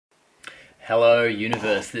Hello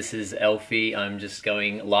universe, this is Elphie. I'm just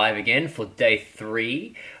going live again for day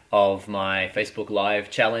 3 of my Facebook Live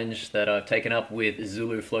challenge that I've taken up with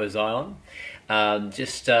Zulu Flow Zion.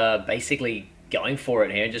 Basically going for it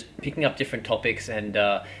here, just picking up different topics and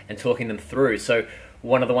talking them through. So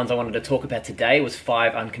one of the ones I wanted to talk about today was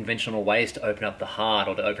 5 unconventional ways to open up the heart,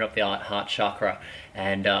 or to open up the heart chakra.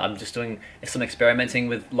 And I'm just doing some experimenting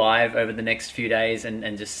with live over the next few days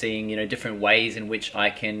and just seeing, different ways in which I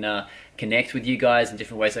can connect with you guys, and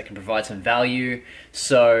different ways I can provide some value.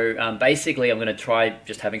 So basically I'm going to try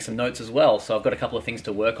just having some notes as well. So I've got a couple of things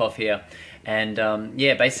to work off here. And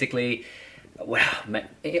basically, wow,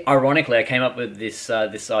 ironically, I came up with this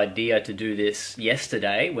idea to do this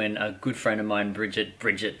yesterday when a good friend of mine,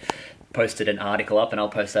 Bridget, posted an article up, and I'll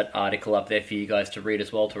post that article up there for you guys to read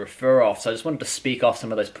as well, to refer off. So I just wanted to speak off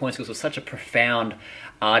some of those points because it was such a profound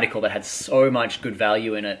article that had so much good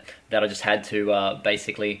value in it that I just had to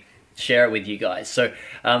basically share it with you guys. So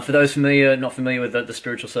for those not familiar with the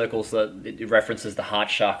spiritual circles, it references the heart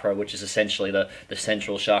chakra, which is essentially the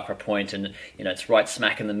central chakra point, and it's right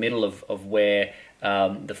smack in the middle of where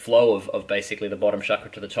the flow of basically the bottom chakra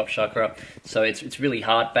to the top chakra. So it's really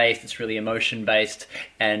heart based, it's really emotion based,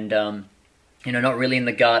 and not really in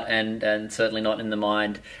the gut, and certainly not in the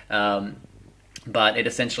mind. But it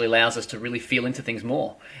essentially allows us to really feel into things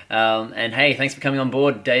more. And hey, thanks for coming on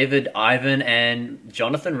board, David, Ivan, and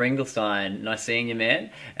Jonathan Ringelstein. Nice seeing you, man,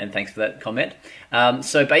 and thanks for that comment.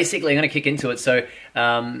 So basically, I'm going to kick into it. So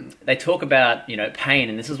they talk about pain,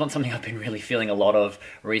 and this is something I've been really feeling a lot of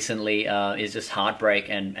recently, is just heartbreak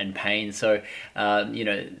and pain. So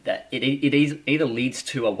that it either leads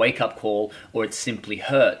to a wake-up call, or it simply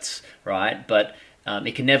hurts, right? But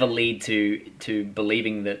it can never lead to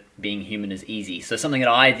believing that being human is easy. So something that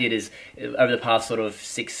I did is, over the past sort of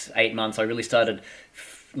 6-8 months, I really started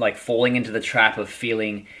falling into the trap of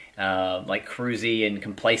feeling cruisy and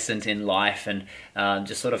complacent in life, and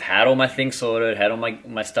just sort of had all my things sorted, had all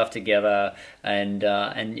my stuff together, and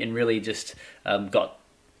really just got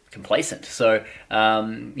complacent. So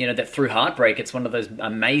that through heartbreak, it's one of those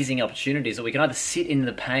amazing opportunities that we can either sit in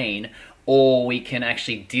the pain, or we can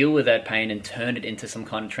actually deal with that pain and turn it into some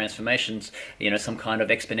kind of transformations, some kind of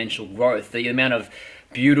exponential growth. The amount of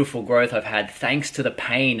beautiful growth I've had thanks to the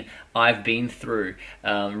pain I've been through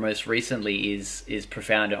most recently is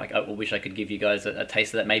profound. I wish I could give you guys a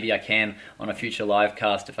taste of that. Maybe I can on a future live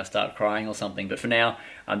cast if I start crying or something. But for now,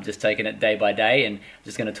 I'm just taking it day by day and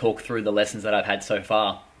just going to talk through the lessons that I've had so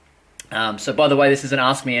far. So by the way, this is an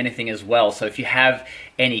Ask Me Anything as well. So if you have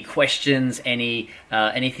any questions,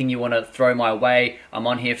 anything you want to throw my way, I'm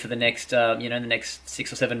on here for the next, the next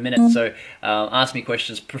 6 or 7 minutes. So ask me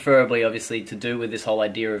questions, preferably, obviously, to do with this whole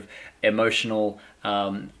idea of emotional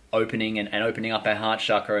opening and opening up our heart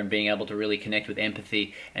chakra and being able to really connect with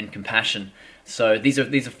empathy and compassion. So these are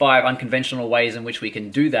 5 unconventional ways in which we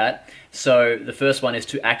can do that. So the first one is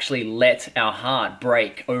to actually let our heart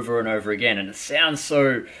break over and over again, and it sounds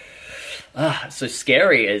so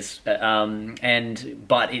scary,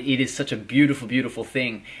 but it is such a beautiful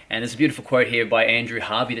thing. And there's a beautiful quote here by Andrew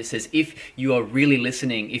Harvey that says, if you are really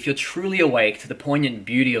listening, if you're truly awake to the poignant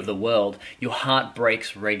beauty of the world, your heart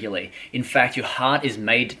breaks regularly. In fact, your heart is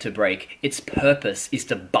made to break. Its purpose is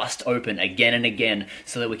to bust open again and again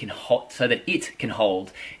so that it can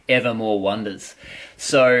hold ever more wonders.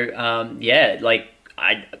 So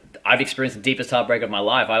I've experienced the deepest heartbreak of my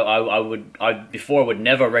life. I would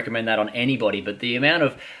never recommend that on anybody, but the amount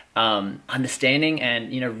of understanding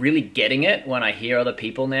and really getting it when I hear other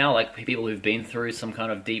people now, like people who've been through some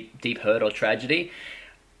kind of deep hurt or tragedy,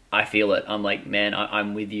 I feel it. I'm like, man,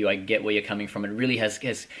 I'm with you. I get where you're coming from. It really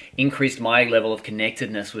has increased my level of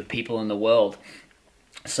connectedness with people in the world.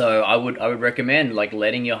 So I would recommend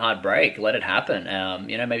letting your heart break, let it happen.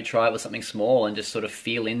 Maybe try it with something small and just sort of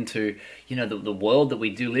feel into the world that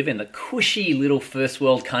we do live in, the cushy little first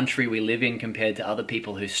world country we live in compared to other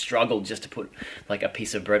people who struggle just to put a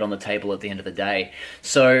piece of bread on the table at the end of the day.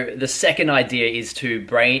 So the second idea is to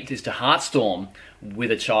heartstorm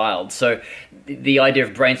with a child. So the idea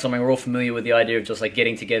of brainstorming, we're all familiar with the idea of just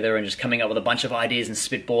getting together and just coming up with a bunch of ideas and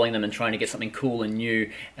spitballing them and trying to get something cool and new,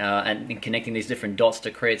 and connecting these different dots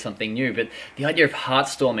to create something new. But the idea of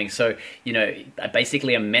heartstorming, so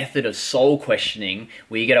basically a method of soul questioning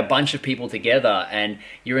where you get a bunch of people together and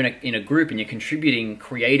you're in a group and you're contributing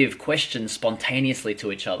creative questions spontaneously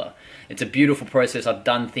to each other. It's a beautiful process. I've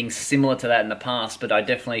done things similar to that in the past, but I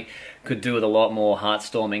definitely could do with a lot more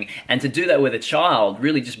heartstorming. And to do that with a child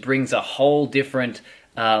really just brings a whole different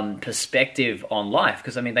perspective on life,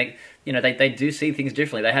 because I mean they do see things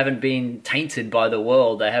differently. They haven't been tainted by the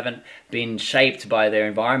world. They haven't been shaped by their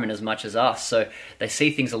environment as much as us. So they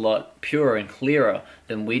see things a lot purer and clearer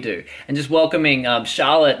than we do. And just welcoming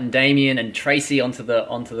Charlotte and Damien and Tracy onto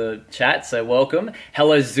the chat. So welcome.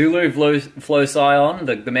 Hello Zulu Flo Sion,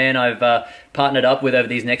 the man I've partnered up with over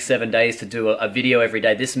these next 7 days to do a video every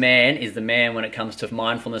day. This man is the man when it comes to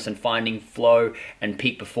mindfulness and finding flow and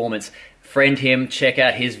peak performance. Friend him, check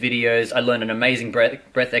out his videos. I learned an amazing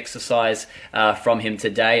breath exercise from him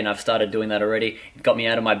today, and I've started doing that already. It got me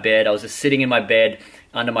out of my bed. I was just sitting in my bed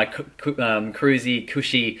under my cruisy,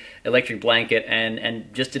 cushy electric blanket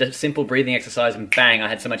and just did a simple breathing exercise, and bang, I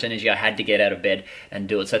had so much energy I had to get out of bed and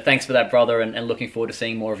do it. So thanks for that, brother, and looking forward to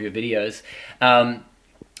seeing more of your videos.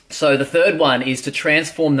 So the third one is to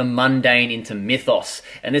transform the mundane into mythos.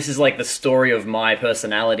 And this is like the story of my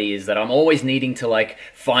personality, is that I'm always needing to like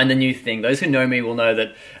find the new thing. Those who know me will know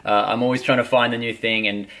that I'm always trying to find the new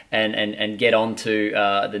thing and get on to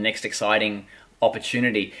the next exciting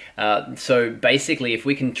opportunity. So basically, if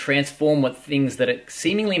we can transform what things that are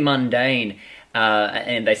seemingly mundane,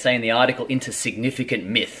 and they say in the article, into significant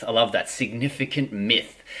myth. I love that, significant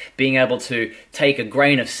myth. Being able to take a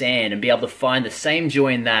grain of sand and be able to find the same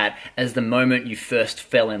joy in that as the moment you first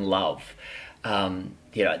fell in love. That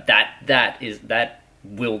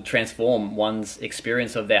will transform one's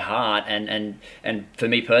experience of their heart, and for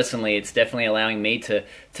me personally, it's definitely allowing me to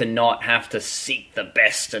not have to seek the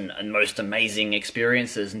best and most amazing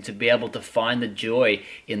experiences, and to be able to find the joy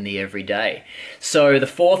in the everyday. So the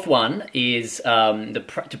fourth one is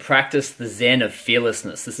to practice the Zen of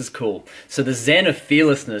fearlessness. This is cool. So the Zen of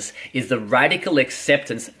fearlessness is the radical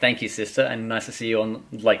acceptance. Thank you, sister, and nice to see you on,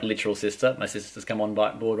 like, literal sister. My sister's come on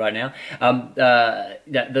board right now.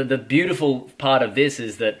 The beautiful part of this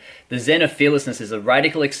is that the Zen of fearlessness is a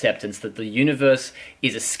radical acceptance that the universe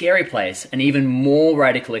is a scary place, and even more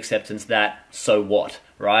radical acceptance that, so what,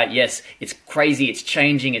 right? Yes, it's crazy, it's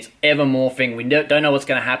changing, it's ever morphing, we don't know what's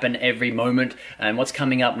going to happen every moment and what's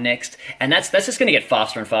coming up next, and that's just going to get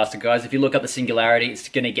faster and faster, guys. If you look up the singularity, it's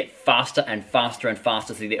going to get faster and faster and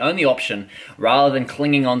faster. So the only option, rather than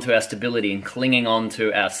clinging on to our stability and clinging on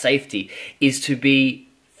to our safety, is to be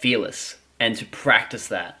fearless and to practice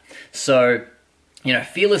that. So, you know,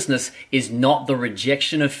 fearlessness is not the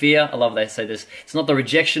rejection of fear. I love they say this. It's not the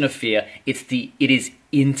rejection of fear. It is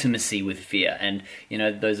intimacy with fear. And, you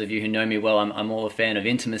know, those of you who know me well, I'm all a fan of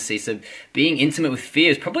intimacy. So being intimate with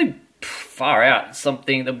fear is probably far out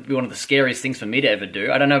something that would be one of the scariest things for me to ever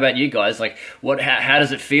do. I don't know about you guys. Like, how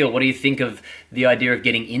does it feel? What do you think of the idea of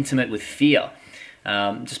getting intimate with fear?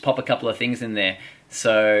 Just pop a couple of things in there.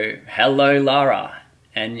 So, hello, Lara.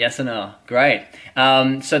 And yes and no. Great.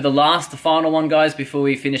 So the final one, guys, before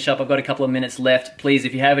we finish up, I've got a couple of minutes left. Please,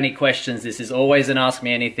 if you have any questions, this is always an Ask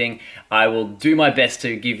Me Anything. I will do my best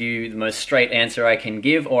to give you the most straight answer I can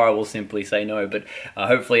give, or I will simply say no. But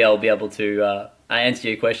hopefully I'll be able to answer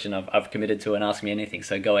your question. I've committed to an Ask Me Anything,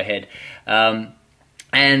 so go ahead.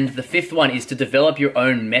 And the fifth one is to develop your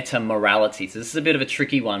own meta-morality. So this is a bit of a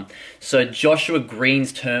tricky one. So Joshua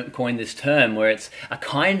Green's coined this term, where it's a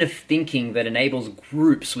kind of thinking that enables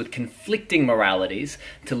groups with conflicting moralities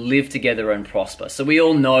to live together and prosper. So we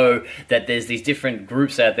all know that there's these different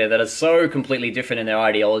groups out there that are so completely different in their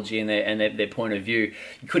ideology and their point of view.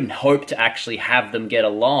 You couldn't hope to actually have them get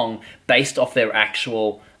along based off their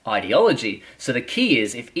actual ideology. So the key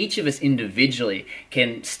is, if each of us individually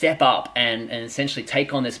can step up and essentially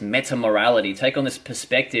take on this meta-morality, take on this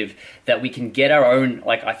perspective that we can get our own,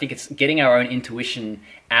 like, I think it's getting our own intuition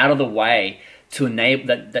out of the way to enable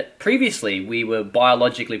that previously we were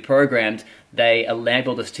biologically programmed. They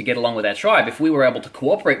enabled us to get along with our tribe. If we were able to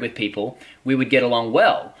cooperate with people, we would get along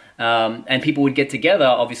well. And people would get together,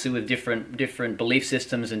 obviously, with different belief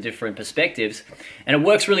systems and different perspectives. And it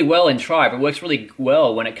works really well in tribe. It works really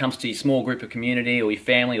well when it comes to your small group of community or your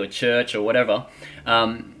family or church or whatever,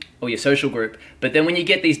 or your social group. But then when you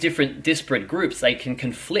get these different disparate groups, they can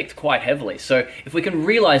conflict quite heavily. So if we can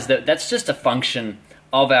realize that that's just a function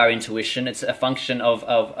of our intuition, it's a function of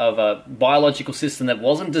a biological system that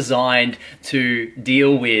wasn't designed to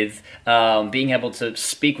deal with being able to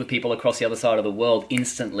speak with people across the other side of the world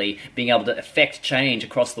instantly, being able to affect change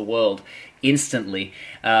across the world instantly.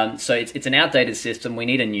 So it's an outdated system. We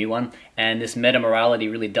need a new one, and this meta-morality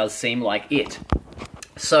really does seem like it.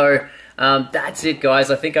 So that's it,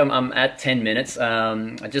 guys. I think I'm at 10 minutes.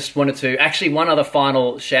 I just wanted to, actually, one other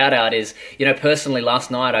final shout out is, you know, personally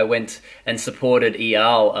last night I went and supported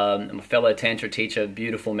Eyal, a fellow Tantra teacher,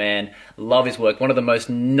 beautiful man, love his work, one of the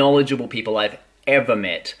most knowledgeable people I've ever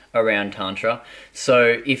met around Tantra.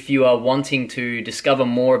 So if you are wanting to discover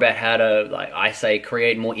more about how to, like I say,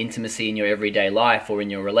 create more intimacy in your everyday life or in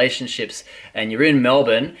your relationships, and you're in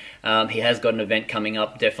Melbourne, he has got an event coming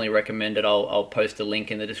up. Definitely recommend it. I'll post a link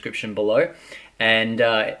in the description below. And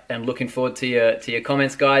I'm looking forward to your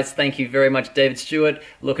comments, guys. Thank you very much, David Stewart.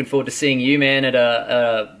 Looking forward to seeing you, man, at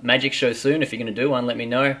a magic show soon. If you're going to do one, let me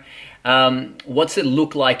know. What's it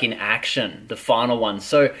look like in action, the final one?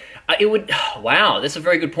 So it would, wow, that's a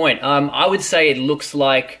very good point. I would say it looks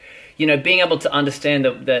like, you know, being able to understand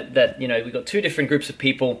that you know, we've got two different groups of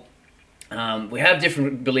people. We have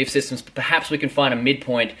different belief systems, but perhaps we can find a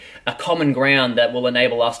midpoint, a common ground that will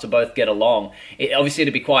enable us to both get along. Obviously,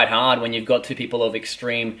 it'd be quite hard when you've got two people of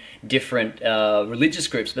extreme different religious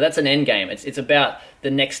groups, but that's an end game. It's about the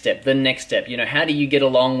next step, You know, how do you get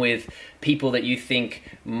along with people that you think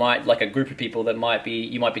might, like a group of people that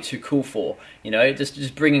you might be too cool for? You know,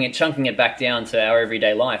 just bringing it, chunking it back down to our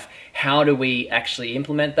everyday life. How do we actually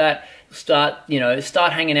implement that? Start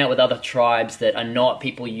hanging out with other tribes that are not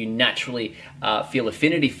people you naturally feel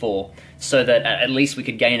affinity for, so that at least we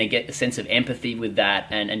could get a sense of empathy with that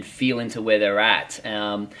and feel into where they're at.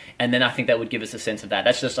 And then I think that would give us a sense of that.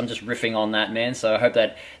 I'm just riffing on that, man. So I hope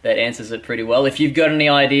that answers it pretty well. If you've got any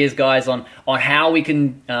ideas, guys, on how we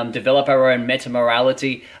can develop our own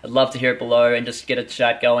meta-morality, I'd love to hear it below and just get a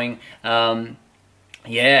chat going. Yeah,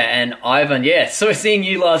 and Ivan, yeah, so seeing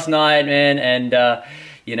you last night, man, and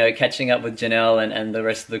you know, catching up with Janelle and the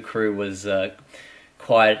rest of the crew was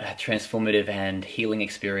quite a transformative and healing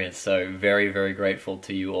experience. So very, very grateful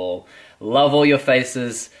to you all. Love all your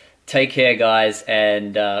faces. Take care, guys,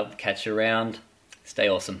 and catch you around. Stay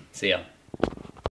awesome. See ya.